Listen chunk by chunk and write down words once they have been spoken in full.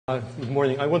Good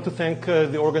morning. I want to thank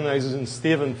the organizers and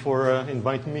Stephen for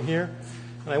inviting me here.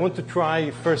 And I want to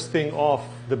try, first thing off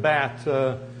the bat,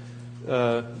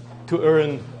 to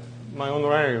earn my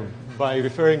honorarium by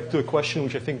referring to a question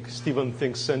which I think Stephen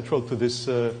thinks central to this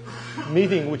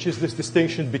meeting, which is this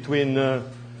distinction between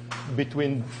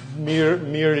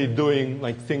merely doing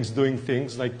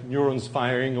things, like neurons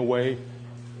firing away,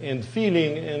 and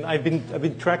feeling. And I've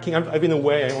been tracking. I've been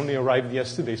away. I only arrived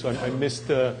yesterday, so I missed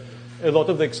a lot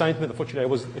of the excitement. Unfortunately, I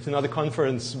was at another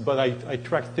conference, but I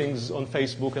tracked things on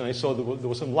Facebook, and I saw there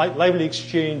was some lively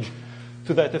exchange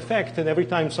to that effect. And every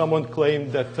time someone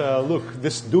claimed that, look,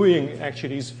 this doing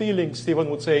actually is feeling,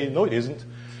 Stephen would say, no, it isn't.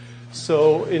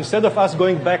 So instead of us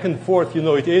going back and forth,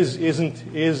 it is, isn't,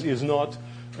 is not,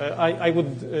 I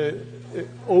would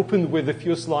open with a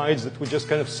few slides that would just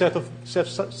kind of set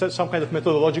some kind of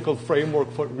methodological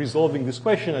framework for resolving this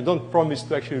question. I don't promise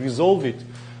to actually resolve it.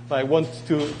 I want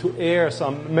to air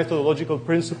some methodological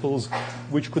principles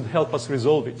which could help us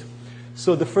resolve it.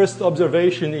 So the first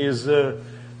observation is,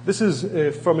 this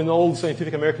is from an old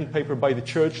Scientific American paper by the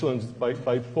Churchlands,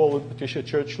 by Paul and Patricia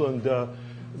Churchland,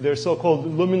 their so-called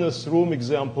luminous room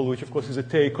example, which of course is a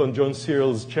take on John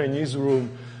Searle's Chinese room.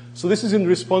 So this is in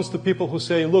response to people who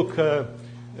say, look,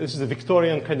 this is a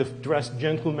Victorian kind of dressed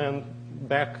gentleman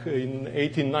back in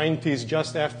 1890s,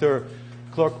 just after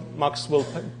Clerk Maxwell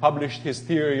published his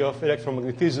theory of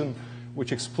electromagnetism,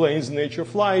 which explains the nature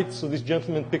of light. So this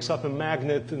gentleman picks up a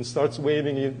magnet and starts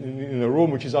waving it in a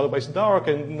room which is otherwise dark,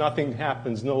 and nothing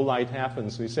happens, no light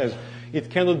happens. So he says, it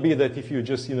cannot be that if you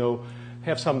just,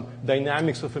 have some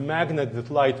dynamics of a magnet, that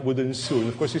light would ensue. And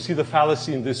of course, you see the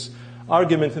fallacy in this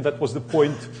argument, and that was the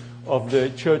point of the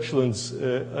Churchland's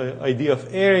idea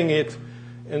of airing it.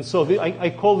 And so I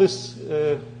call this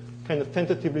kind of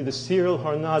tentatively the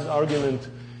Searle-Harnad argument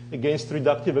against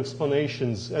reductive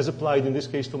explanations, as applied in this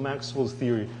case to Maxwell's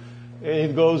theory. And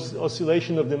it goes,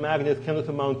 oscillation of the magnet cannot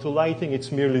amount to lighting,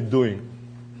 it's merely doing.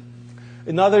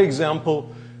 Another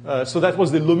example, so that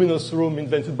was the luminous room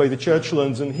invented by the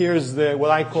Churchlands, and here's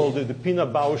what I call the Pina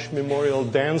Bausch Memorial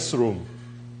Dance Room.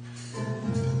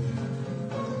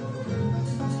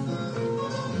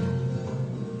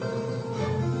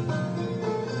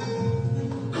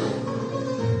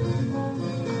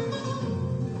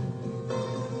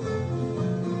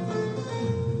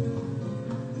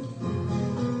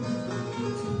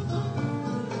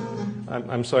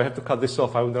 I'm sorry, I have to cut this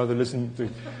off. I would rather listen to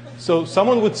it. So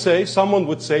someone would say,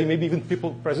 maybe even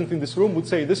people present in this room would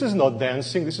say, this is not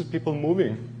dancing, this is people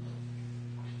moving.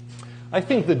 I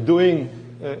think the doing,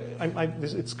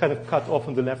 it's kind of cut off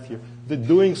on the left here. The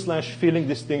doing/feeling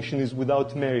distinction is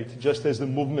without merit, just as the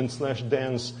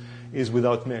movement/dance is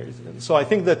without merit. And so I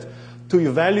think that to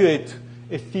evaluate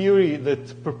a theory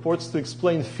that purports to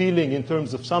explain feeling in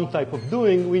terms of some type of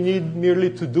doing, we need merely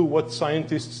to do what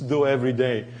scientists do every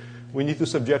day. We need to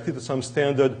subject it to some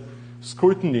standard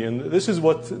scrutiny. And this is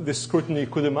what this scrutiny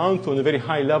could amount to on a very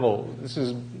high level. This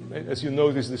is, as you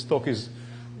notice, this talk is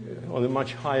on a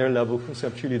much higher level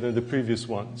conceptually than the previous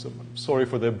one. So I'm sorry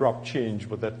for the abrupt change,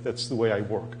 but that's the way I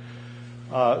work.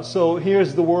 So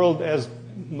here's the world as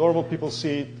normal people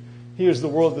see it. Here's the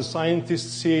world as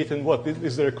scientists see it. And what?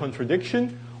 Is there a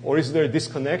contradiction? Or is there a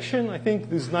disconnection? I think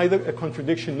there's neither a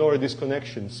contradiction nor a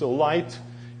disconnection. So light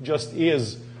just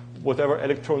is whatever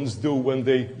electrons do when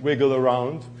they wiggle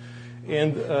around.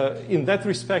 And in that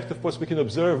respect, of course, we can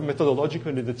observe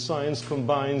methodologically that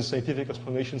scientific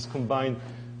explanations combine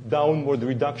downward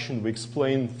reduction. We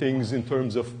explain things in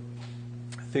terms of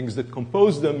things that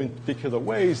compose them in particular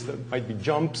ways. There might be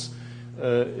jumps.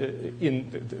 There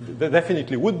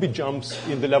definitely would be jumps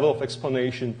in the level of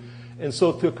explanation. And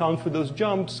so to account for those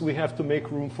jumps, we have to make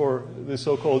room for the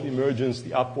so-called emergence,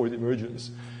 the upward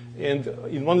emergence. And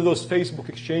in one of those Facebook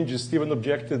exchanges, Stephen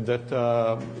objected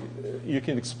that you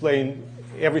can explain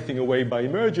everything away by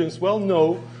emergence. Well,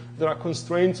 no, there are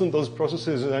constraints on those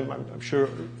processes, and I'm sure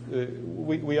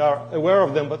we are aware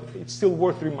of them, but it's still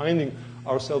worth reminding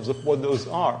ourselves of what those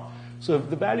are. So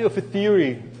the value of a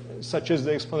theory, such as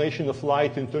the explanation of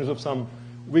light in terms of some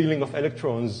wiggling of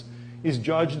electrons, is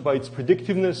judged by its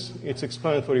predictiveness, its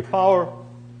explanatory power,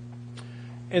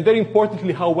 and very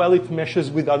importantly, how well it meshes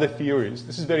with other theories.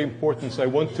 This is very important, so I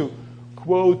want to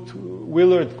quote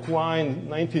Willard Quine,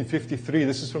 1953.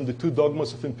 This is from the Two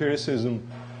Dogmas of Empiricism.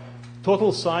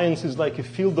 Total science is like a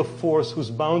field of force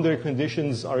whose boundary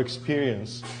conditions are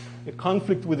experience. A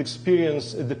conflict with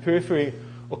experience at the periphery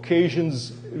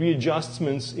occasions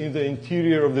readjustments in the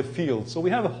interior of the field. So we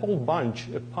have a whole bunch,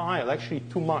 a pile, actually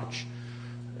too much,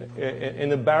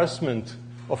 an embarrassment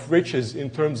of riches in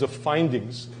terms of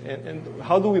findings. And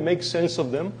how do we make sense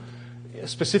of them?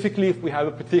 specifically if we have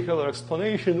a particular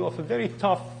explanation of a very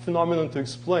tough phenomenon to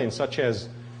explain, such as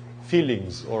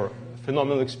feelings or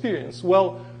phenomenal experience.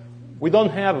 Well, we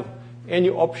don't have any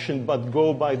option but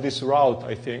go by this route,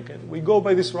 I think. And we go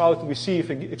by this route and we see if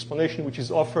an explanation which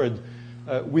is offered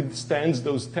withstands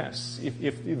those tests.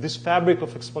 If this fabric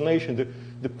of explanation,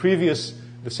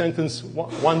 the sentence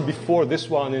one before this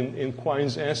one in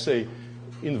Quine's essay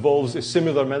involves a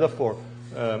similar metaphor,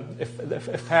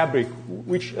 a fabric,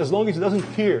 which as long as it doesn't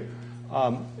appear,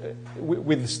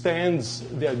 withstands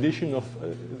the addition of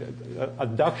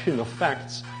adduction of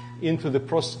facts into the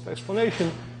process of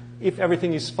explanation. If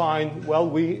everything is fine, well,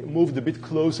 we moved a bit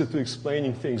closer to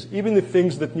explaining things, even if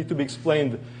things that need to be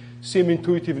explained seem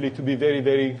intuitively to be very,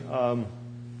 very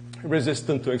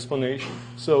resistant to explanation.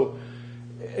 So,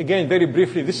 again, very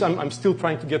briefly, I'm still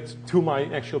trying to get to my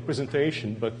actual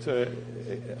presentation, but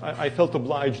I felt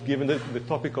obliged, given the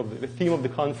topic of the theme of the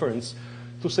conference,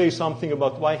 to say something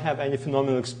about why have any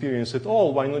phenomenal experience at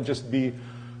all? Why not just be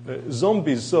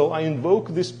zombies? So I invoke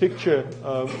this picture,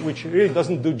 which really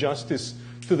doesn't do justice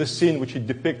to the scene which it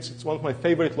depicts. It's one of my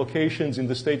favorite locations in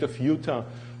the state of Utah,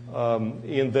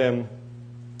 in the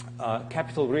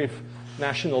Capitol Reef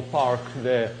National Park.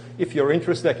 If you're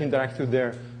interested, I can direct you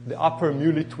there. The Upper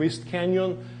Muley Twist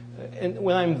Canyon. And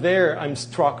when I'm there, I'm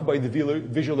struck by the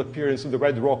visual appearance of the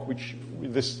red rock, which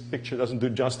this picture doesn't do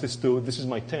justice to. This is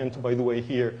my tent, by the way,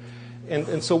 here.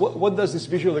 And so what does this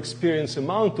visual experience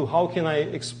amount to? How can I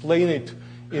explain it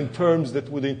in terms that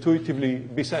would intuitively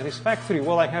be satisfactory?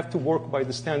 Well, I have to work by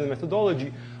the standard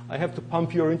methodology. I have to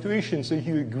pump your intuition so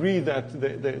you agree that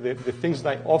the things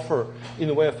that I offer in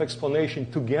a way of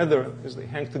explanation together, as they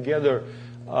hang together,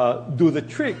 do the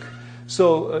trick.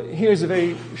 So here's a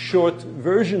very short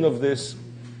version of this.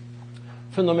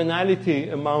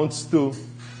 Phenomenality amounts to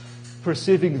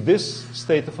perceiving this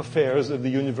state of affairs of the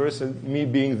universe, and me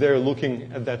being there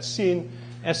looking at that scene,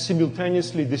 as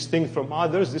simultaneously distinct from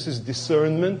others. This is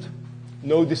discernment.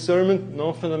 No discernment,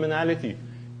 no phenomenality.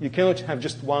 You cannot have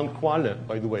just one qualia,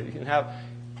 by the way.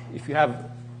 If you have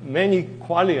many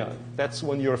qualia, that's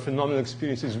when your phenomenal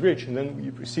experience is rich, and then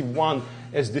you perceive one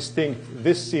as distinct,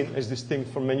 this scene as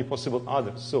distinct from many possible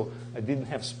others. So I didn't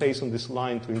have space on this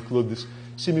line to include this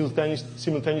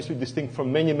simultaneously distinct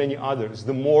from many, many others.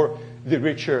 The more, the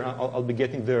richer. I'll be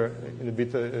getting there in a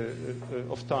bit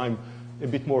of time, a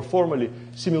bit more formally.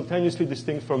 Simultaneously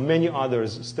distinct from many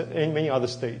others, in many other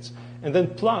states. And then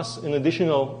plus, an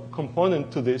additional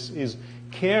component to this is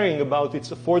caring about its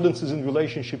affordances and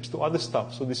relationships to other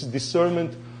stuff. So this is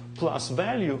discernment plus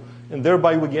value, and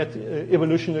thereby we get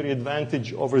evolutionary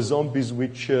advantage over zombies,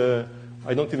 which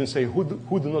I don't even say who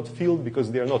do not feel,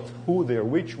 because they are not who, they are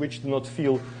which do not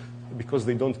feel because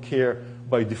they don't care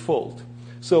by default.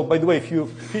 So, by the way, if you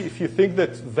think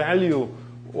that value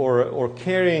or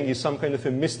caring is some kind of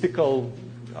a mystical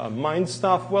mind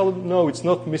stuff, well, no, it's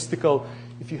not mystical.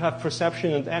 If you have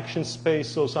perception and action space,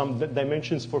 so some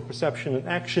dimensions for perception and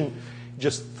action,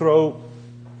 just throw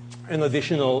an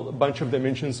additional bunch of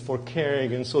dimensions for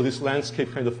caring, and so this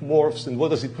landscape kind of morphs. And what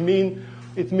does it mean?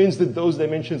 It means that those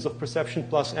dimensions of perception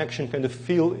plus action kind of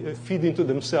feed into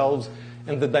themselves,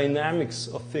 and the dynamics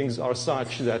of things are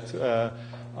such that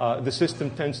the system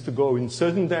tends to go in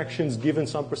certain directions, given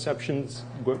some perceptions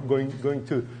going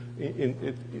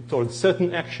towards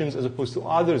certain actions as opposed to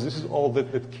others. This is all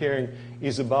that caring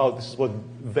is about. This is what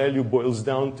value boils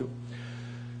down to.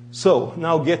 So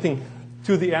now getting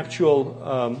to the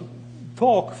actual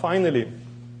talk, finally,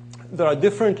 there are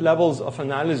different levels of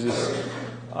analysis,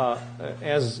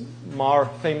 as Marr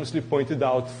famously pointed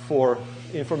out, for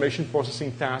information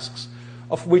processing tasks,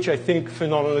 of which I think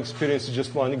phenomenal experience is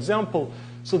just one example.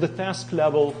 So the task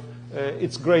level,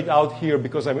 it's grayed out here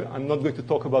because I'm not going to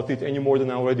talk about it any more than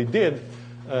I already did.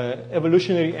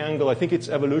 Evolutionary angle, I think it's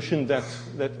evolution that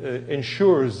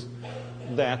ensures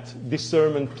that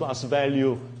discernment plus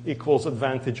value equals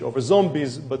advantage over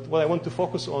zombies. But what I want to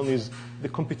focus on is the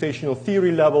computational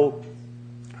theory level,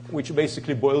 which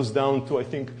basically boils down to, I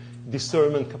think,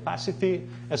 discernment capacity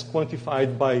as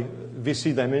quantified by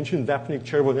VC dimension,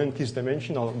 Vapnik-Chervonenkis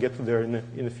dimension. I'll get to there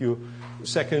in a few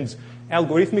seconds.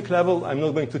 Algorithmic level, I'm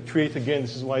not going to treat again.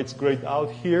 This is why it's grayed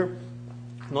out here.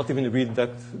 Not even read that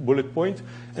bullet point.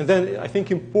 And then I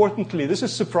think importantly, this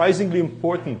is surprisingly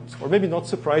important, or maybe not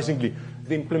surprisingly,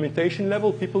 the implementation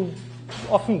level. People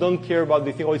often don't care about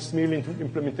the thing. Oh, it's merely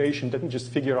implementation. Let me just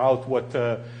figure out what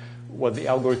the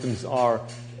algorithms are,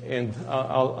 and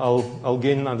I'll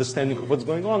gain an understanding of what's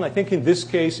going on. I think in this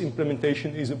case,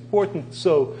 implementation is important.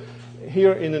 So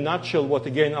here in a nutshell, what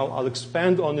again I'll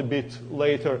expand on a bit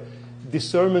later,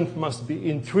 discernment must be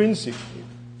intrinsic.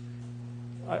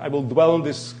 I will dwell on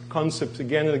this concept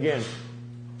again and again.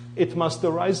 It must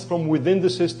arise from within the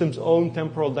system's own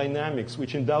temporal dynamics,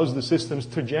 which endows the system's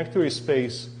trajectory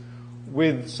space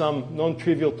with some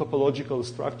non-trivial topological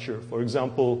structure. For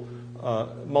example,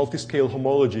 multi-scale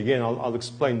homology. Again, I'll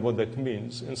explain what that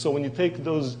means. And so when you take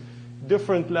those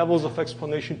different levels of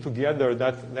explanation together,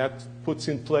 that puts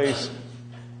in place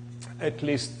at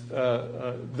least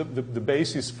the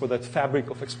basis for that fabric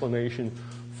of explanation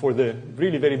for the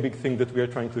really very big thing that we are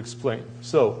trying to explain.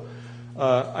 So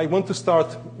I want to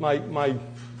start, my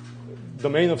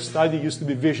domain of study used to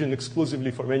be vision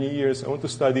exclusively for many years. I want to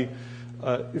study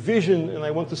vision, and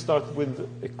I want to start with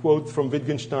a quote from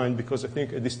Wittgenstein, because I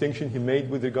think a distinction he made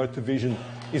with regard to vision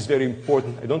is very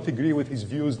important. I don't agree with his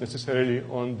views necessarily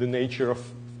on the nature of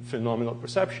phenomenal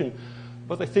perception,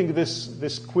 but I think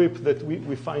this quip that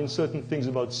we find certain things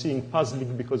about seeing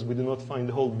puzzling because we do not find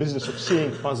the whole business of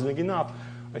seeing puzzling enough,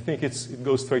 I think it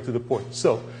goes straight to the point.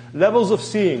 So, levels of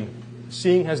seeing.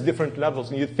 Seeing has different levels,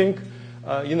 and you think,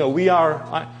 I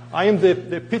am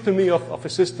the epitome of a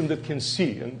system that can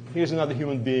see, and here's another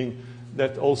human being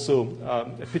that also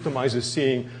epitomizes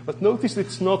seeing. But notice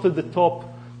it's not at the top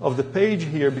of the page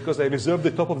here, because I reserved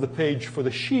the top of the page for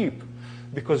the sheep,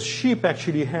 because sheep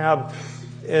actually have,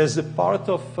 as a part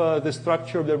of the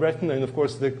structure of the retina, and of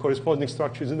course the corresponding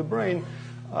structures in the brain,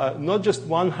 not just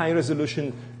one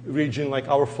high-resolution region like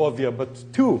our fovea, but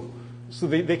two. So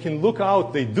they can look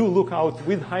out, they do look out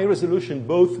with high resolution,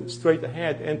 both straight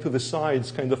ahead and to the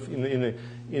sides, kind of in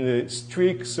a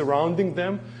streak surrounding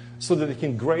them, so that they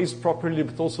can graze properly,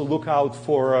 but also look out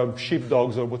for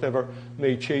sheepdogs or whatever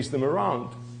may chase them around.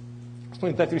 So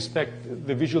in that respect,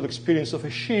 the visual experience of a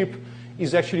sheep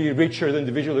is actually richer than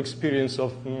the visual experience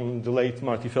of the late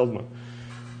Marty Feldman.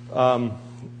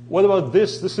 What about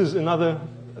this? This is another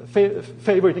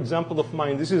favorite example of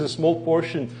mine. This is a small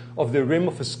portion of the rim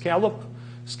of a scallop.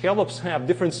 Scallops have,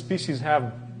 different species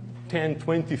have 10,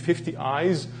 20, 50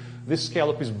 eyes. This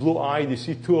scallop is blue-eyed. You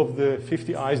see 2 of the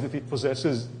 50 eyes that it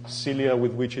possesses, cilia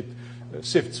with which it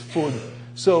sifts food.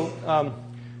 So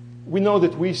we know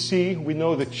that we see, we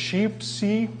know that sheep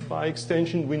see by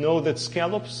extension, we know that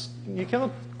scallops, you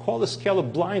cannot call a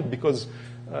scallop blind, because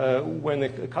when a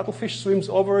cuttlefish swims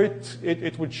over it,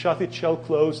 it would shut its shell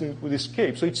closed and it would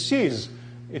escape. So it sees.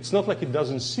 It's not like it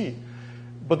doesn't see.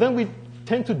 But then we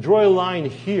tend to draw a line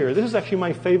here. This is actually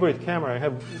my favorite camera. I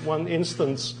have one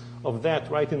instance of that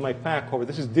right in my pack over.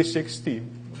 This is D60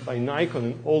 by Nikon,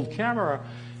 an old camera.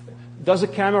 Does a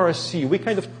camera see? We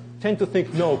kind of tend to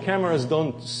think, no, cameras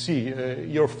don't see.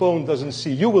 Your phone doesn't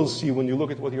see. You will see when you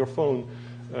look at what your phone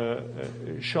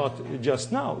shot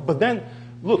just now. But then,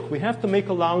 look, we have to make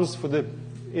allowance for the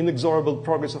inexorable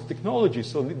progress of technology.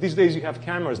 So these days you have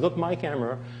cameras, not my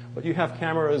camera, but you have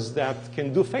cameras that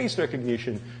can do face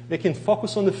recognition. They can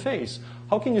focus on the face.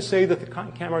 How can you say that the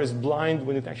camera is blind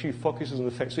when it actually focuses on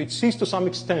the face? So it sees to some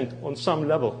extent, on some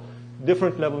level,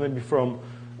 different level maybe from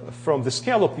the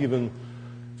scallop even.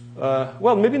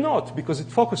 Well, maybe not, because it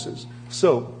focuses.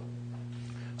 So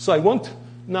I want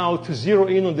now to zero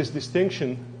in on this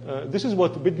distinction. This is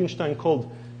what Wittgenstein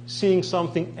called seeing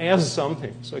something as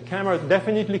something. So a camera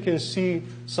definitely can see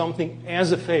something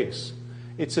as a face.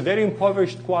 It's a very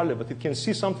impoverished quality, but it can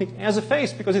see something as a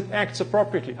face because it acts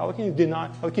appropriately. How can you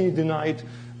deny it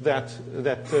that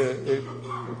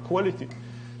quality?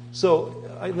 So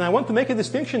I want to make a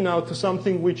distinction now to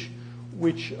something which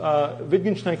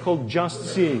Wittgenstein called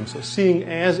just seeing. So seeing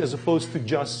as opposed to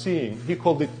just seeing. He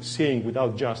called it seeing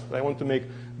without just. But I want to make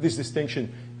this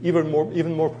distinction even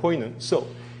more poignant. So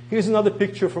here's another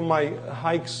picture from my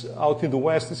hikes out in the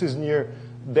West. This is near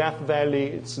Death Valley.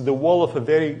 It's the wall of a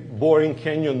very boring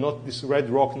canyon, not this red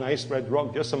rock, nice red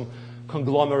rock, just some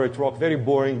conglomerate rock, very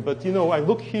boring. But, I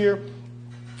look here,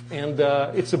 and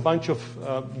it's a bunch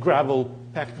of gravel,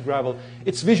 packed gravel.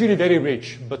 It's visually very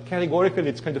rich, but categorically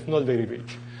it's kind of not very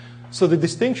rich. So the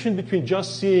distinction between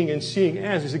just seeing and seeing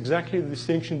as is exactly the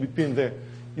distinction between the,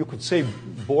 you could say,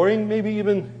 boring, maybe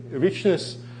even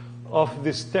richness of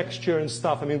this texture and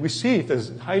stuff. I mean, we see it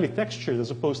as highly textured as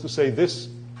opposed to, say, this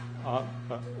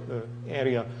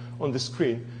area on the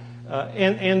screen.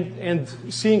 And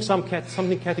seeing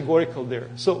something categorical there.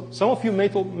 So some of you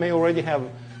may already have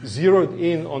zeroed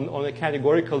in on a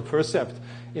categorical percept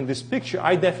in this picture.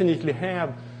 I definitely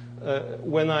have.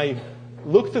 When I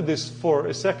looked at this for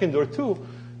a second or two,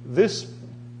 this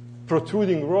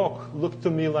protruding rock looked to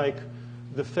me like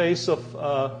the face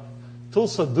of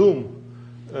Tulsa Doom,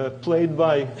 played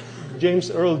by James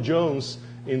Earl Jones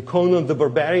in Conan the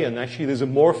Barbarian. Actually, there's a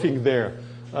morphing there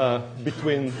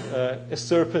between a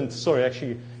serpent,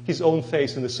 his own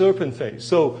face and the serpent face.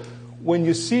 So when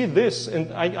you see this,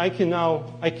 and I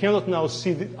cannot now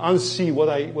unsee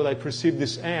what I perceive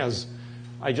this as.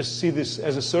 I just see this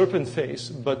as a serpent face.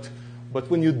 But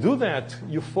when you do that,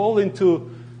 you fall into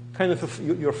kind of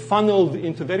you're funneled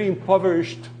into very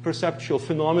impoverished perceptual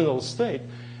phenomenal state,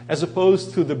 as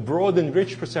opposed to the broad and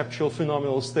rich perceptual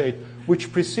phenomenal state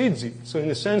which precedes it. So in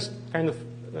a sense, kind of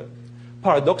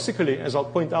paradoxically, as I'll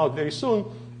point out very soon,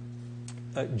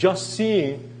 just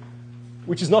seeing,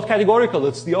 which is not categorical,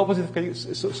 it's the opposite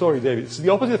of, sorry, David, it's the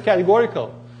opposite of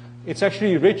categorical. It's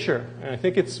actually richer, and I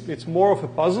think it's more of a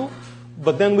puzzle,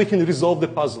 but then we can resolve the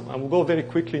puzzle. I will go very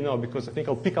quickly now because I think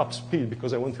I'll pick up speed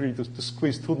because I want really to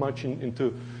squeeze too much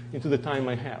into the time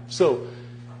I have. So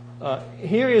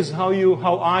here is how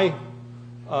I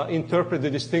interpret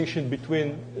the distinction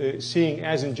between seeing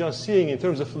as and just seeing in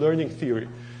terms of learning theory.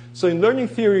 So in learning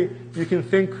theory, you can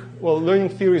think, well, learning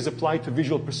theory is applied to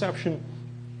visual perception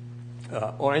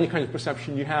or any kind of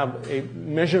perception. You have a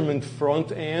measurement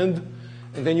front end,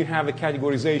 and then you have a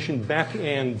categorization back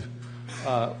end,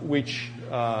 which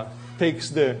takes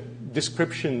the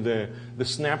description, the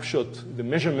snapshot, the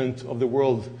measurement of the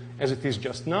world as it is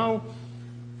just now,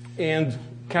 and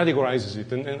categorizes it.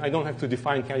 And I don't have to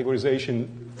define categorization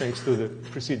thanks to the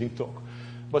preceding talk.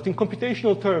 But in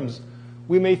computational terms,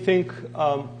 we may think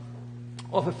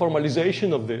of a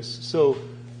formalization of this. So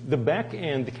the back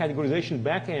end, the categorization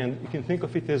back end, you can think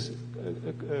of it as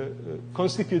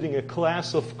constituting a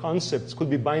class of concepts. Could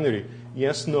be binary,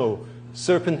 yes, no,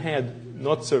 serpent head,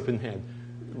 not serpent head,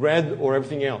 red or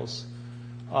everything else.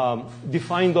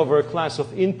 Defined over a class of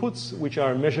inputs, which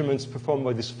are measurements performed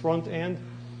by this front end,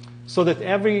 so that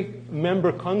every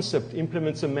member concept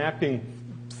implements a mapping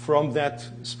from that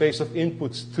space of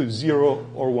inputs to 0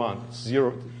 or 1,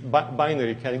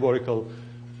 binary categorical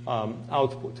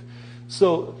output.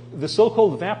 So the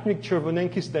so-called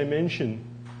Vapnik-Chervonenkis dimension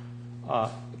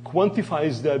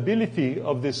quantifies the ability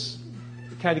of this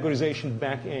categorization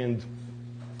back end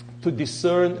to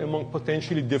discern among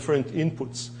potentially different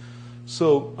inputs.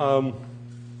 So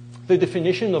the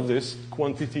definition of this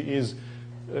quantity is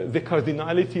the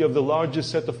cardinality of the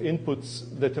largest set of inputs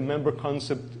that a member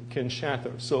concept can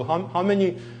shatter. So how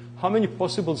many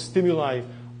possible stimuli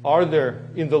are there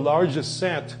in the largest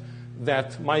set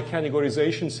that my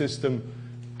categorization system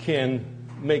can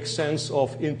make sense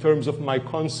of in terms of my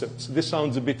concepts? This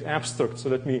sounds a bit abstract,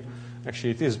 so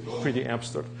actually it is pretty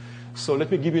abstract. So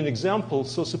let me give you an example.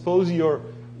 So suppose your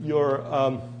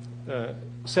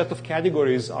set of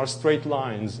categories are straight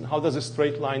lines. How does a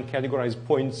straight line categorize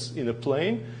points in a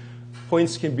plane?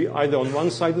 Points can be either on one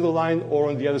side of the line or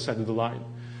on the other side of the line.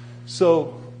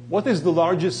 So what is the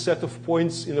largest set of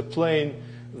points in a plane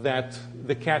that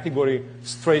the category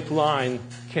straight line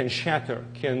can shatter,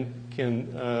 can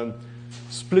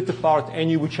split apart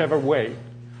any whichever way?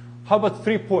 How about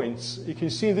 3 points? You can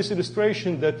see in this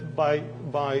illustration that by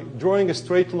drawing a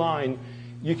straight line,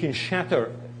 you can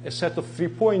shatter a set of 3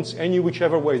 points any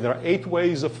whichever way. There are 8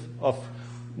 ways of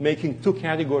making 2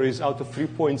 categories out of 3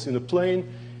 points in a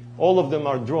plane. All of them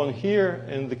are drawn here,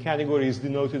 and the category is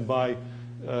denoted by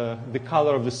the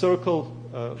color of the circle,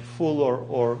 full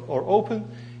or open.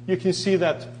 You can see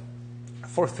that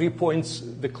for 3 points,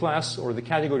 the class or the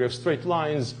category of straight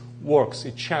lines works.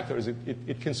 It shatters.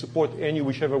 It can support any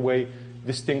whichever way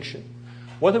distinction.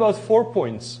 What about 4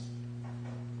 points?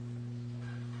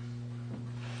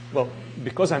 Well,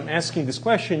 because I'm asking this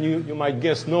question, you might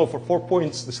guess, no, for 4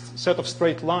 points, the set of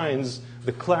straight lines,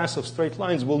 the class of straight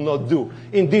lines will not do.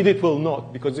 Indeed, it will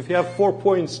not, because if you have 4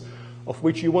 points of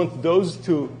which you want those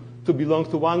two to belong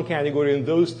to one category and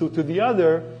those two to the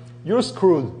other, you're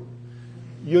screwed.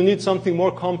 You need something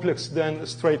more complex than a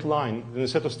straight line, than a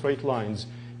set of straight lines.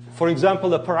 For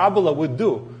example, a parabola would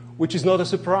do, which is not a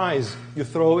surprise. You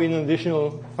throw in an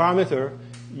additional parameter,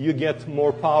 you get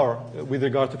more power with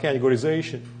regard to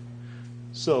categorization.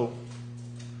 So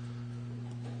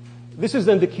this is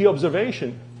then the key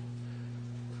observation.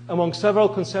 Among several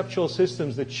conceptual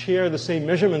systems that share the same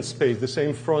measurement space, the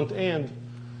same front end,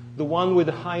 the one with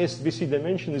the highest VC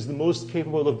dimension is the most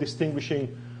capable of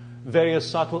distinguishing various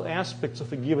subtle aspects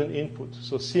of a given input.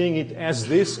 So seeing it as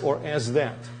this or as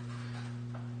that.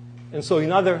 And so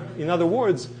in other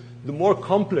words, the more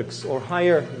complex or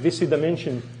higher VC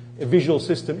dimension a visual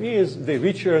system is, the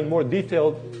richer and more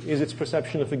detailed is its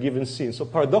perception of a given scene. So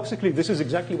paradoxically, this is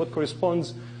exactly what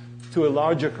corresponds to a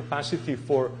larger capacity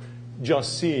for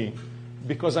just seeing.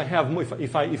 Because I have,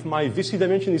 if my VC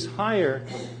dimension is higher,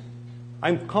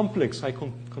 I'm complex. I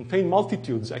contain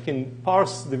multitudes. I can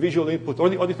parse the visual input or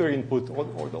the auditory input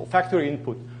or the olfactory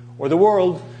input or the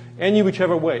world any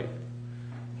whichever way.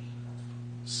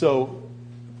 So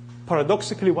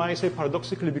paradoxically, why I say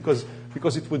paradoxically, because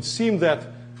it would seem that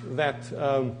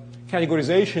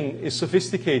categorization is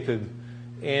sophisticated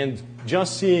and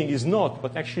just seeing is not,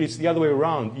 but actually it's the other way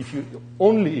around.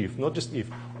 Only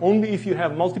if you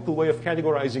have multiple way of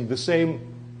categorizing the same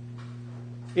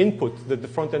input that the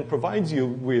front end provides you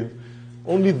with,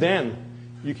 only then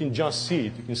you can just see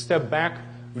it. You can step back,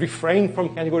 refrain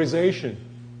from categorization.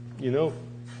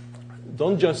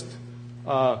 Don't just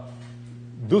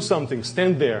do something,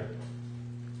 stand there,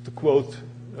 to quote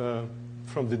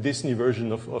from the Disney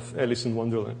version of Alice in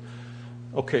Wonderland.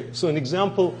 Okay, so an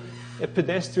example, a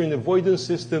pedestrian avoidance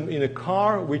system in a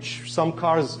car, which some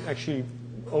cars actually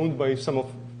owned by some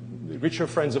of the richer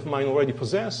friends of mine already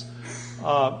possess.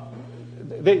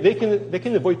 They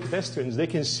can avoid pedestrians. They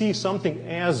can see something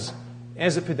as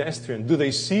a pedestrian. Do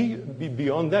they see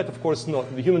beyond that? Of course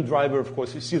not. The human driver, of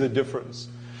course, you see the difference.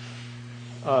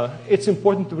 It's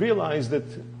important to realize that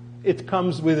it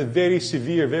comes with a very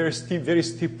severe, very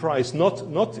steep price.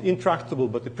 Not intractable,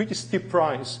 but a pretty steep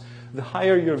price. The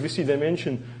higher your VC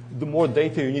dimension, the more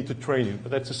data you need to train it.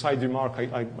 But that's a side remark.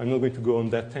 I'm not going to go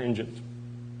on that tangent.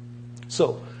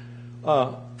 So,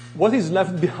 what is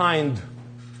left behind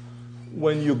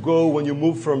when you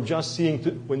move from just seeing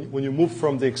to, when you move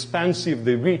from the expansive,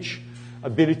 the rich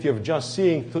ability of just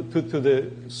seeing to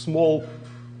the small,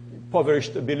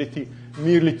 impoverished ability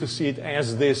merely to see it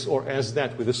as this or as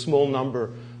that with a small number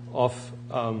of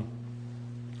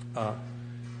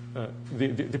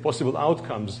the possible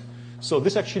outcomes. So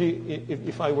this actually,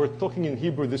 if I were talking in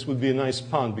Hebrew, this would be a nice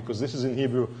pun, because this is in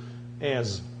Hebrew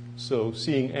as. So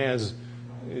seeing as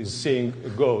is seeing a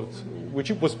goat,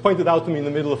 which was pointed out to me in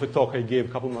the middle of a talk I gave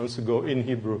a couple months ago in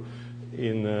Hebrew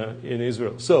in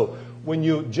Israel. So when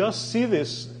you just see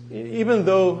this, even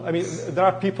though, I mean, there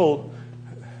are people,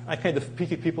 I kind of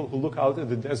pity people who look out at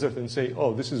the desert and say,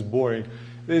 oh, this is boring.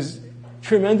 There's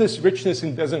tremendous richness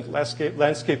in desert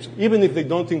landscapes, even if they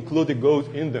don't include a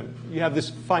goat in them. You have this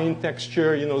fine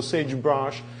texture,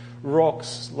 sagebrush,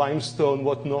 rocks, limestone,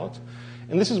 whatnot.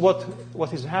 And this is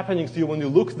what is happening to you when you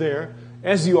look there.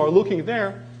 As you are looking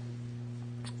there,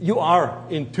 you are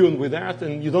in tune with that,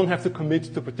 and you don't have to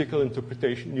commit to particular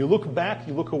interpretation. You look back,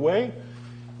 you look away,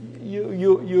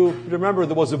 you remember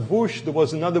there was a bush, there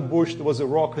was another bush, there was a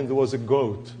rock, and there was a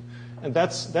goat. And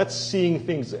that's seeing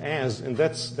things as, and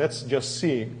that's just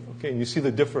seeing. Okay, and you see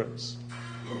the difference.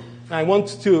 Now I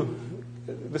want to,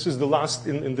 this is the last,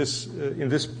 in this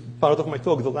part of my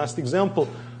talk, the last example.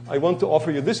 I want to offer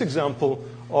you this example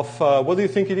of, what do you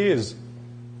think it is?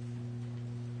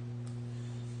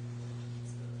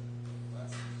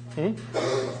 A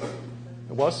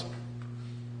wasp?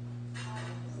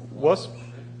 Wasp?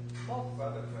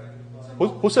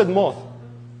 Who said moth?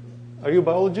 Are you a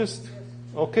biologist?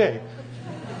 Okay.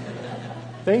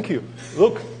 Thank you.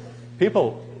 Look,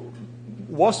 people,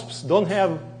 wasps don't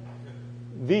have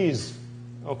these.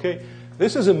 Okay?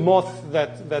 This is a moth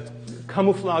that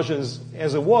camouflages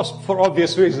as a wasp for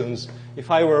obvious reasons.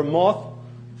 If I were a moth,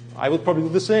 I would probably do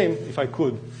the same if I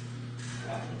could.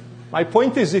 My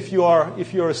point is, if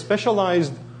you're a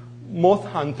specialized moth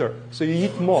hunter, so you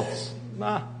eat moths,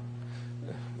 a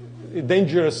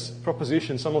dangerous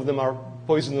proposition. Some of them are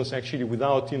poisonous actually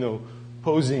without,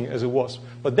 posing as a wasp.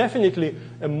 But definitely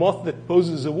a moth that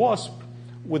poses as a wasp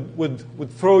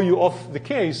would throw you off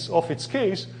its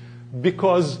case,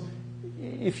 because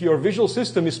if your visual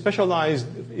system is specialized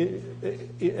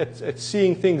at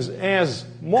seeing things as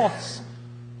moths,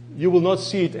 you will not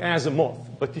see it as a moth.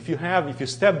 But if you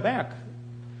step back,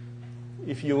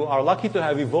 if you are lucky to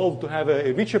have evolved to have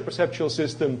a richer perceptual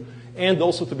system and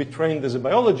also to be trained as a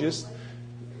biologist,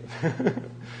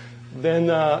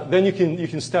 then you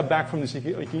can step back from this.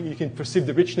 You can perceive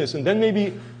the richness, and then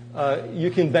maybe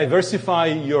you can diversify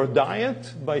your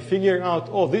diet by figuring out,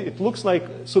 it looks like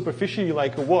superficially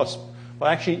like a wasp,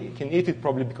 but actually you can eat it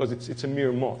probably because it's a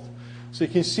mere moth. So you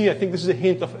can see, I think this is a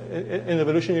hint of an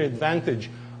evolutionary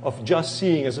advantage of just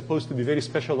seeing, as opposed to be very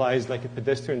specialized like a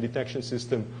pedestrian detection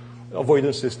system,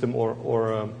 avoidance system,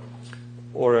 or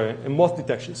a moth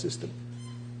detection system.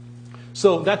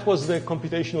 So that was the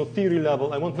computational theory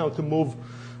level. I want now to move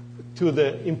to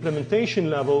the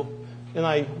implementation level. And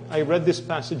I read this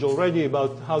passage already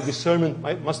about how discernment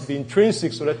must be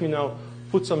intrinsic. So let me now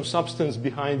put some substance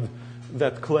behind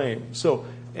that claim. So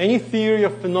any theory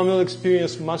of phenomenal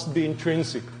experience must be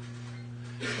intrinsic.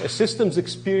 A system's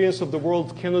experience of the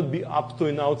world cannot be up to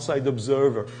an outside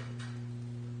observer.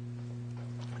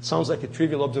 It sounds like a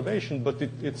trivial observation, but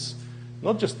it's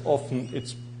not just often,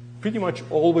 it's pretty much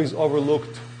always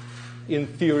overlooked in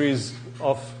theories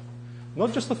of,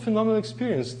 not just of phenomenal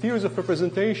experience, theories of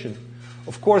representation.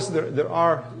 Of course, there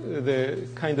are the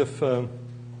kind of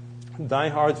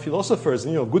die-hard philosophers,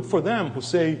 good for them, who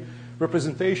say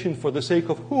representation for the sake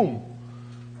of whom.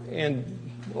 And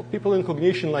people in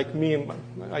cognition like me,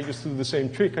 I used to do the same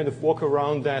trick, kind of walk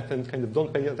around that and kind of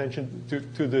don't pay attention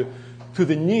to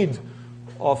the need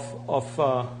of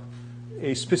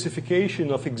a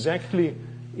specification of exactly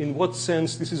in what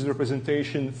sense this is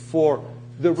representation for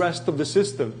the rest of the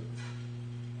system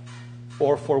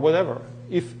or for whatever.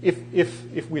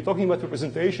 If we're talking about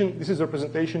representation, this is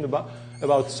representation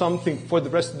about something for the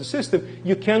rest of the system.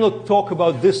 You cannot talk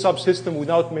about this subsystem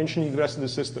without mentioning the rest of the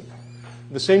system.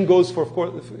 The same goes for, of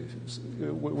course,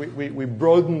 we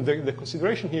broaden the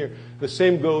consideration here. The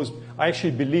same goes, I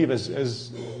actually believe,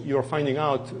 as you're finding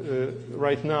out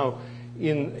right now,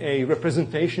 in a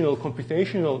representational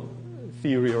computational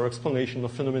theory or explanation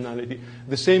of phenomenality.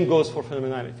 The same goes for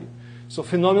phenomenality. So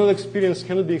phenomenal experience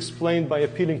cannot be explained by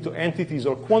appealing to entities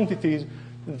or quantities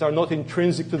that are not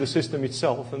intrinsic to the system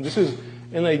itself. And this is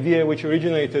an idea which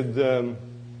originated,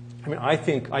 I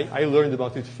think I learned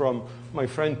about it from my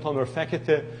friend Tomer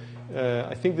Fekete.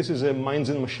 I think this is a Minds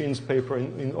and Machines paper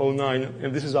in 2009,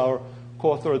 and this is our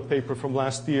co-authored paper from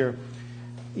last year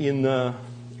in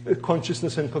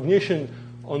Consciousness and Cognition,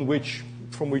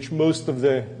 from which most of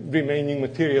the remaining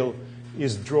material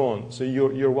is drawn. So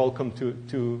you're welcome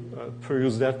to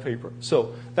peruse that paper.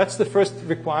 So that's the first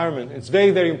requirement. It's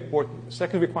very, very important. The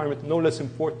second requirement, no less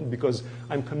important, because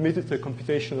I'm committed to a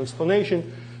computational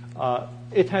explanation.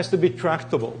 It has to be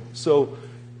tractable. So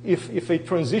if a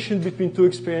transition between two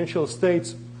experiential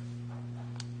states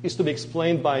is to be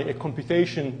explained by a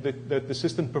computation that the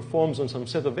system performs on some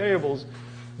set of variables,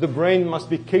 the brain must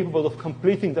be capable of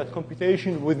completing that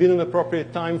computation within an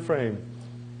appropriate time frame.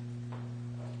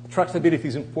 Tractability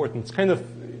is important.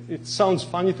 It sounds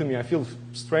funny to me. I feel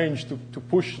strange to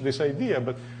push this idea,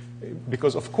 but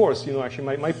because of course,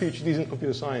 actually my PhD is in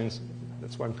computer science.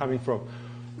 That's where I'm coming from.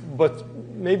 But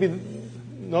maybe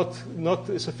not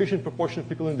a sufficient proportion of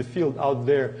people in the field out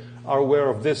there are aware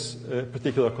of this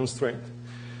particular constraint.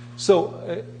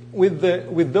 So with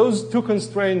those two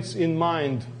constraints in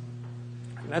mind,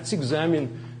 let's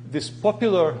examine this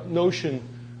popular notion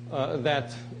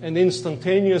that an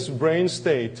instantaneous brain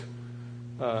state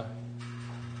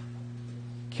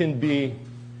can be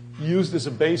used as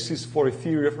a basis for a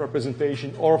theory of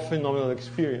representation or phenomenal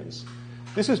experience.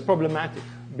 This is problematic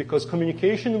because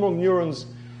communication among neurons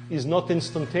is not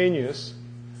instantaneous.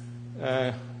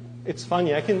 It's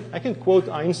funny, I can quote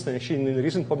Einstein. Actually, in a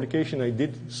recent publication, I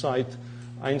did cite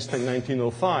Einstein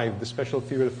 1905, the special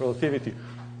theory of relativity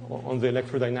on the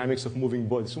electrodynamics of moving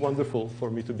bodies. It's wonderful for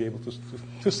me to be able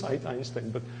to cite Einstein.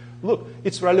 But look,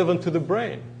 it's relevant to the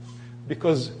brain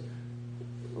because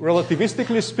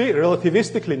relativistically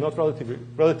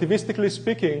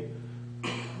speaking,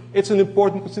 it's an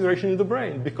important consideration in the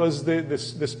brain because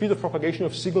the speed of propagation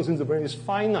of signals in the brain is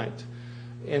finite.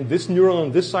 And this neuron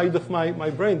on this side of my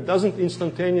brain doesn't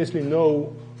instantaneously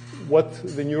know what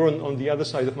the neuron on the other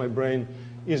side of my brain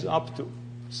is up to.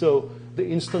 So the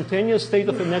instantaneous state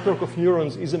of a network of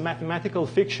neurons is a mathematical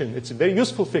fiction. It's a very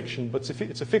useful fiction, but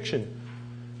it's a fiction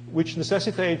which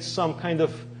necessitates some kind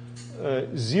of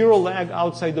zero lag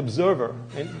outside observer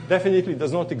and definitely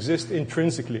does not exist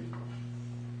intrinsically.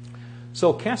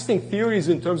 So casting theories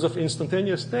in terms of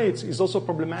instantaneous states is also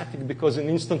problematic because an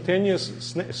instantaneous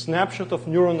snapshot of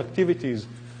neuron activities,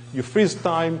 you freeze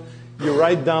time, you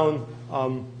write down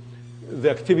the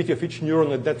activity of each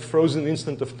neuron at that frozen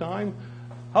instant of time.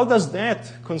 How does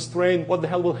that constrain what the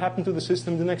hell will happen to the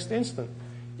system the next instant?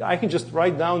 I can just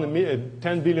write down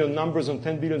 10 billion numbers on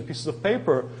 10 billion pieces of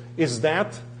paper. Is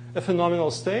that a phenomenal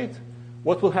state?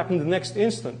 What will happen the next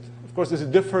instant? Of course, there's a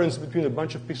difference between a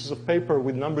bunch of pieces of paper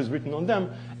with numbers written on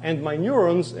them and my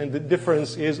neurons, and the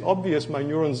difference is obvious. My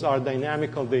neurons are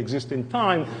dynamical, they exist in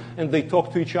time, and they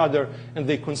talk to each other, and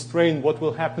they constrain what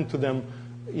will happen to them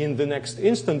in the next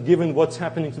instant, given what's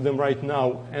happening to them right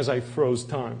now as I froze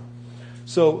time.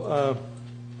 So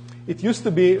it used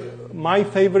to be my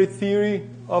favorite theory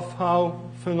of how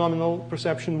phenomenal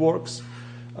perception works.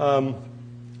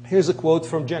 Here's a quote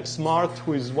from Jack Smart,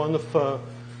 who is one of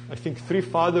I think 3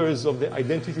 fathers of the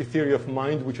identity theory of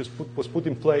mind, which was put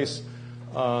in place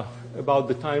about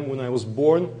the time when I was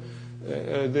born.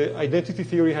 The identity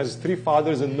theory has 3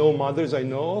 fathers and no mothers I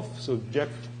know of. So Jack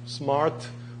Smart,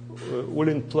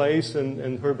 Willin Place,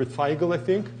 and Herbert Feigl, I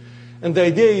think. And the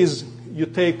idea is you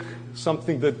take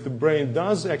something that the brain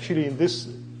does. Actually, in this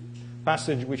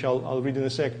passage, which I'll read in a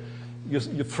sec,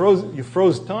 you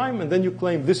froze time, and then you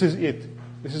claim this is it.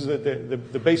 This is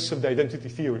the basis of the identity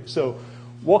theory. So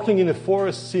walking in a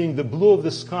forest, seeing the blue of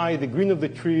the sky, the green of the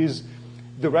trees,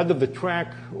 the red of the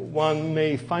track, one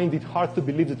may find it hard to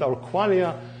believe that our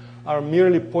qualia are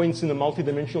merely points in a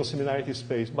multidimensional similarity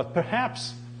space. But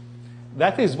perhaps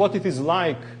that is what it is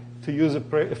like, to use a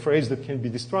phrase that can be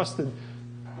distrusted,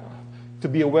 to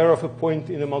be aware of a point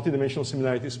in a multidimensional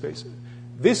similarity space.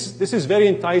 This is very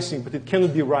enticing, but it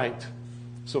cannot be right.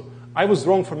 So I was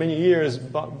wrong for many years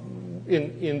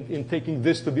in taking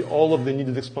this to be all of the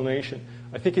needed explanation.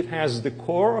 I think it has the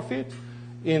core of it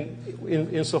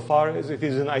insofar as it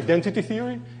is an identity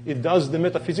theory. It does the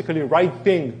metaphysically right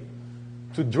thing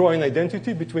to draw an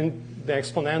identity between the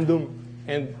explanandum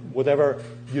and whatever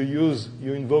you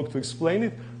invoke to explain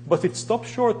it. But it stops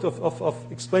short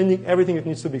of explaining everything that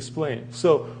needs to be explained.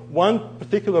 So one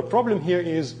particular problem here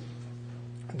is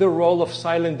the role of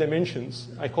silent dimensions.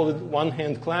 I call it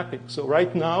one-hand clapping. So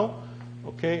right now,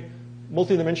 okay,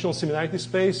 multidimensional similarity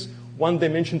space, one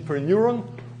dimension per neuron.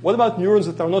 What about neurons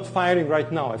that are not firing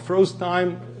right now? I froze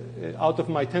time. Out of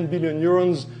my 10 billion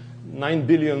neurons, 9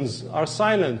 billions are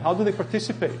silent. How do they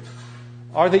participate?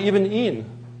 Are they even in?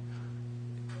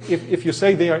 If you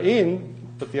say they are in,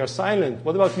 but they are silent,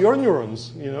 what about your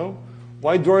neurons?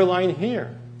 Why draw a line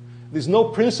here? There's no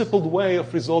principled way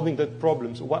of resolving that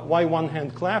problem. So why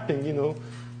one-hand clapping?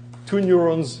 Two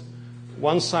neurons,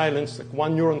 one silence, like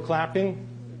one neuron clapping.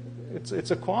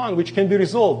 It's a koan which can be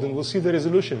resolved, and we'll see the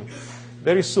resolution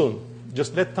very soon.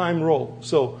 Just let time roll.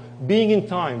 So being in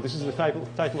time, this is the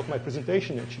title of my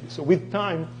presentation, actually. So with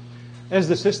time, as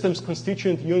the system's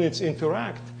constituent units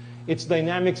interact, its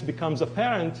dynamics becomes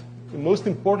apparent, and most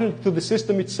important, to the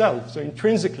system itself, so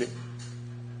intrinsically.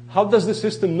 How does the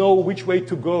system know which way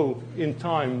to go in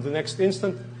time the next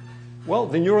instant? Well,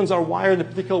 the neurons are wired a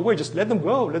particular way. Just let them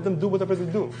go. Let them do whatever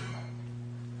they do.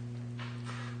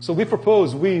 So we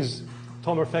propose,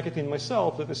 Tomer Fekete and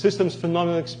myself, that the system's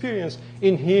phenomenal experience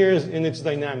inheres in its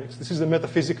dynamics. This is a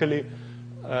metaphysically,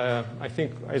 I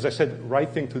think, as I said, right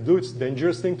thing to do. It's a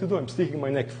dangerous thing to do. I'm sticking my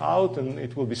neck out, and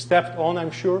it will be stepped on,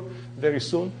 I'm sure, very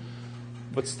soon.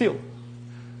 But still.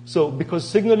 So because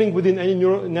signaling within any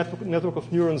network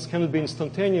of neurons cannot be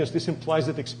instantaneous, this implies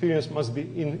that experience must be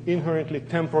inherently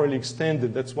temporally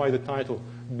extended. That's why the title,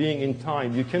 Being in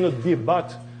Time. You cannot be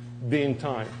but be in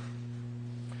time.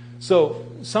 So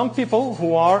some people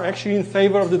who are actually in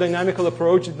favor of the dynamical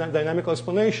approach, the dynamical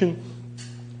explanation,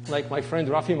 like my friend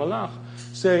Rafi Malach,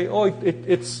 say,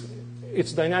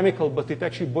 it's dynamical, but it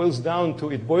actually boils down to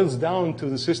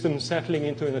the system settling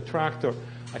into an attractor.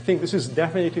 I think this is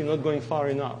definitely not going far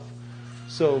enough.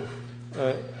 So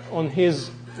on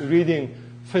his reading,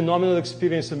 phenomenal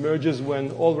experience emerges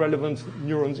when all relevant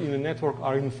neurons in a network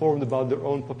are informed about their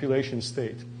own population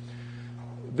state.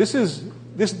 This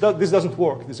doesn't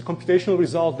work. There's a computational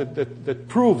result that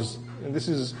proves, and this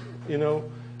is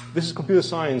computer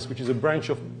science, which is a branch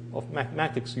of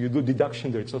mathematics. So you do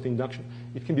deduction there. It's not induction.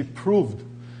 It can be proved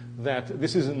that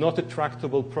this is not a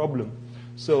tractable problem.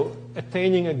 So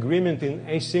attaining agreement in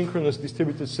asynchronous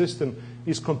distributed system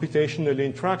is computationally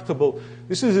intractable.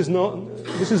 This is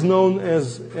known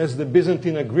as the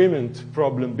Byzantine agreement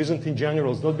problem, Byzantine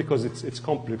generals, not because it's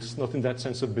complex, not in that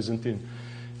sense of Byzantine.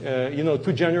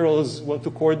 Two generals want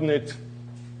to coordinate.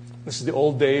 This is the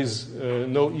old days,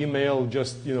 no email,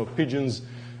 just pigeons.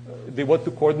 They want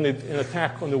to coordinate an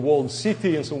attack on a walled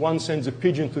city, and so one sends a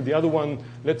pigeon to the other one.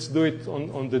 Let's do it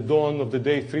on the dawn of the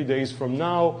day, 3 days from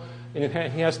now. And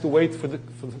he has to wait for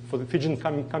the pigeon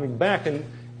coming back and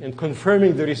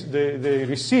confirming the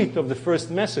receipt of the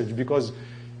first message, because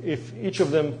if each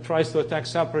of them tries to attack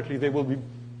separately, they will be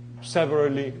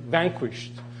severally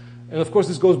vanquished. And of course,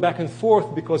 this goes back and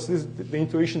forth because the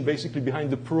intuition basically behind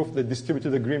the proof that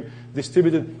distributed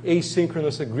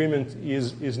asynchronous agreement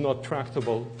is not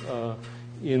tractable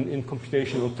in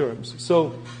computational terms.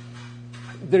 So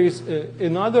there is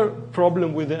another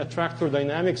problem with the attractor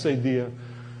dynamics idea,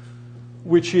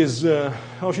 which is,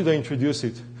 how should I introduce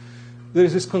it? There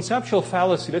is this conceptual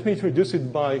fallacy. Let me introduce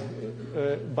it by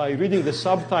reading the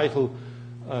subtitle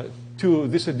to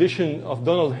this edition of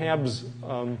Donald Habb's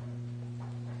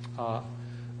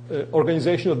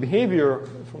Organizational Behavior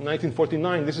from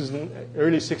 1949. This is an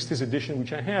early 60s edition,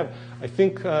 which I have. I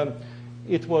think the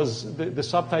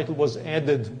subtitle was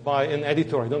added by an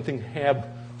editor. I don't think Habb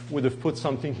would have put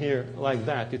something here like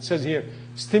that. It says here,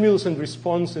 stimulus and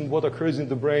response and what occurs in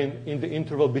the brain in the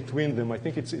interval between them. I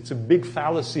think it's a big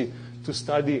fallacy to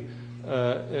study.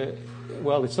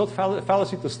 It's not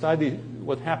fallacy to study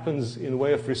what happens in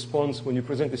way of response when you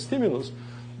present a stimulus,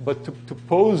 but to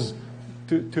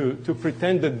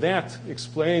pretend that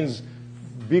explains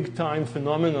big time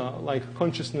phenomena like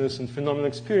consciousness and phenomenal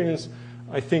experience,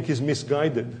 I think is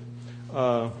misguided.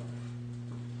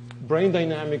 Brain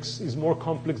dynamics is more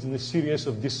complex than a series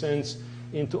of descents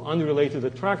into unrelated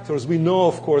attractors. We know,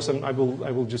 of course, and I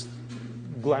will just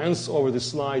glance over the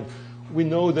slide, we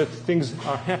know that things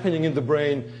are happening in the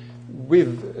brain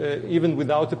with, even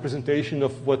without the presentation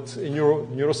of what a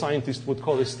neuroscientist would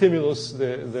call a stimulus,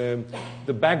 the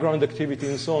background activity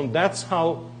and so on. That's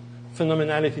how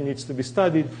phenomenality needs to be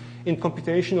studied. In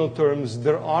computational terms,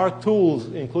 there are tools,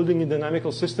 including in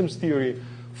dynamical systems theory,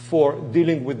 for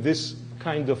dealing with this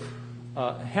kind of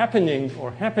happening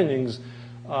or happenings.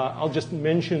 I'll just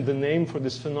mention the name for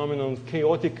this phenomenon,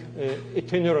 chaotic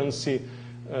itinerancy.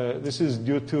 This is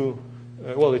due to,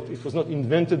 well, it was not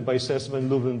invented by Cés van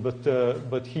Leeuwen,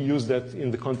 but he used that in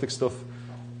the context of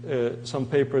some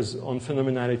papers on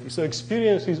phenomenality. So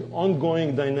experience is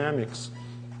ongoing dynamics.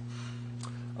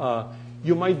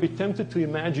 You might be tempted to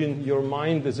imagine your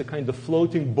mind as a kind of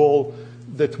floating ball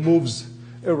that moves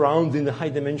around in the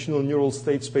high-dimensional neural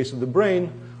state space of the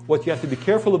brain. What you have to be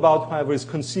careful about, however, is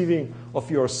conceiving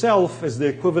of yourself as the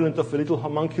equivalent of a little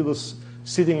homunculus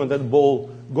sitting on that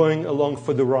ball going along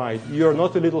for the ride. You're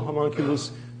not a little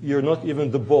homunculus. You're not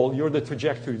even the ball. You're the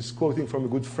trajectory. This is quoting from a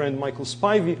good friend, Michael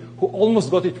Spivey, who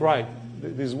almost got it right.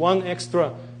 There's one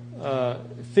extra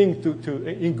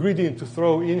ingredient to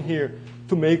throw in here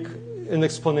to make an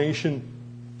explanation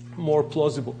more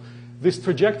plausible. This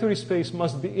trajectory space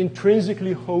must be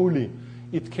intrinsically holy.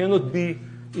 It cannot be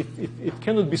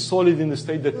solid in the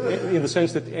state that, in the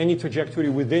sense that any trajectory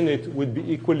within it would be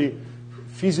equally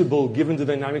feasible given the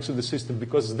dynamics of the system,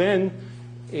 because then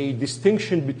a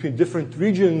distinction between different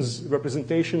regions,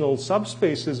 representational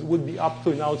subspaces, would be up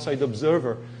to an outside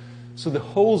observer. So the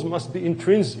holes must be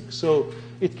intrinsic. So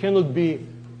it cannot be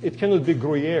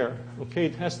Gruyere. Okay,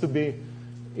 it has to be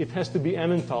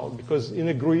Emmental, because in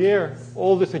a Gruyere,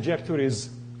 all the trajectories,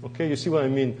 okay, you see what I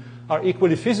mean, are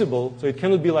equally feasible, so it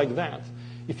cannot be like that.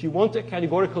 If you want a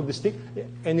categorical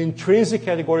an intrinsic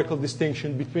categorical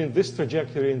distinction between this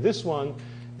trajectory and this one,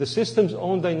 the system's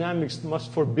own dynamics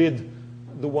must forbid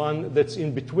the one that's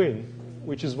in between,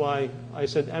 which is why I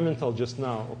said Emmental just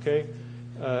now, okay?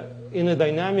 In a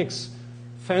dynamics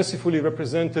fancifully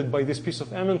represented by this piece of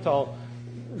Emmental,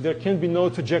 there can be no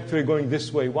trajectory going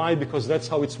this way. Why? Because that's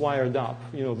how it's wired up.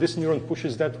 You know, this neuron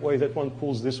pushes that way, that one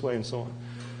pulls this way, and so on.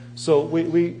 So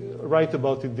we write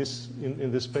about it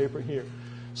in this paper here.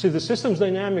 So if the system's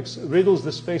dynamics riddles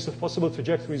the space of possible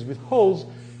trajectories with holes,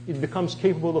 it becomes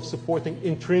capable of supporting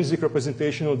intrinsic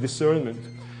representational discernment.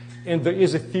 And there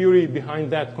is a theory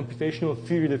behind that, computational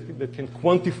theory that can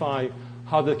quantify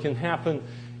how that can happen.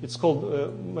 It's called,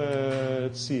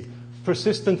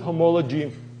 persistent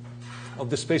homology of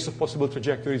the space of possible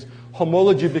trajectories.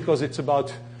 Homology because it's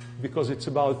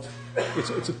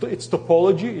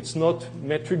topology, it's not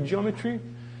metric geometry.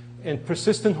 And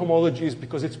persistent homology is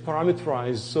because it's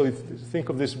parameterized. So think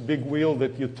of this big wheel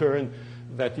that you turn,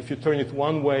 that if you turn it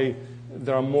one way,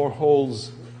 there are more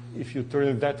holes. If you turn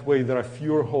it that way, there are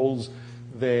fewer holes.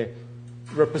 The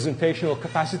representational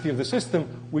capacity of the system,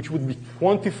 which would be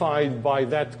quantified by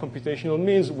that computational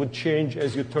means, would change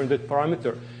as you turn that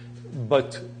parameter.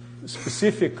 But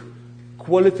specific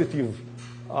qualitative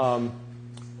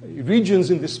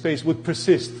regions in this space would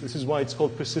persist. This is why it's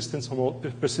called persistent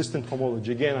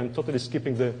homology. Again, I'm totally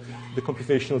skipping the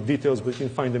computational details, but you can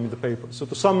find them in the paper. So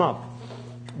to sum up,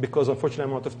 because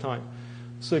unfortunately I'm out of time.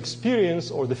 So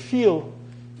experience, or the feel,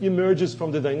 emerges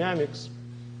from the dynamics.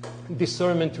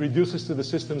 Discernment reduces to the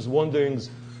system's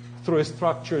wanderings through a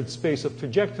structured space of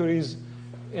trajectories,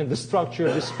 and the structure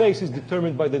of the space is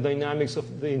determined by the dynamics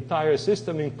of the entire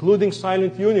system, including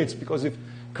silent units, because if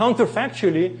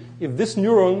counterfactually, if this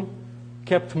neuron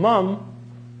kept mum,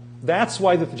 that's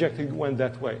why the trajectory went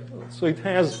that way. So it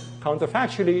has,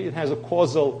 counterfactually, it has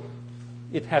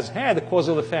had a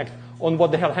causal effect on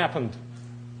what the hell happened.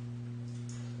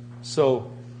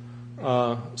 So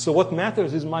what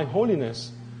matters is my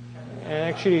holiness. And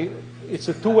actually, it's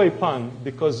a two-way pun,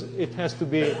 because it has to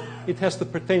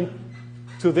pertain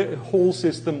to the whole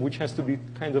system, which has to be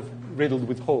kind of riddled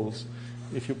with holes.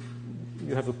 If you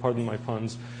have to pardon my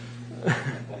puns.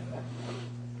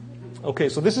 Okay,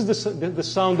 so this is the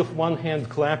sound of one hand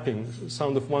clapping, the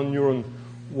sound of one neuron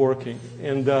working.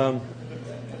 And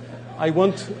I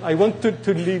want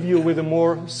to leave you with a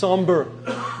more somber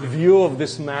view of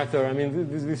this matter. I mean,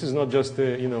 this is not just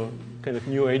a, kind of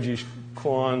new age-ish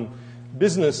koan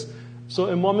business. So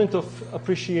a moment of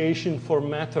appreciation for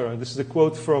matter. This is a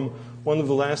quote from one of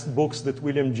the last books that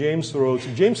William James wrote.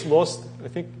 James lost, I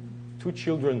think, 2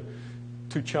 children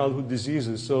to childhood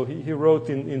diseases. So he wrote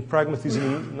in Pragmatism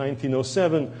in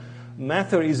 1907,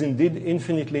 "Matter is indeed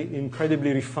infinitely,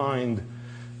 incredibly refined.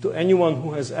 To anyone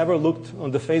who has ever looked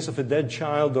on the face of a dead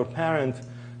child or parent,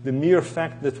 the mere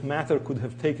fact that matter could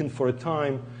have taken for a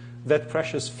time that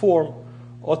precious form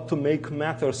ought to make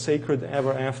matter sacred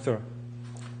ever after.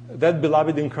 that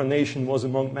beloved incarnation was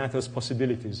among matter's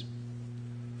possibilities.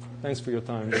 Thanks for your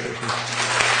time.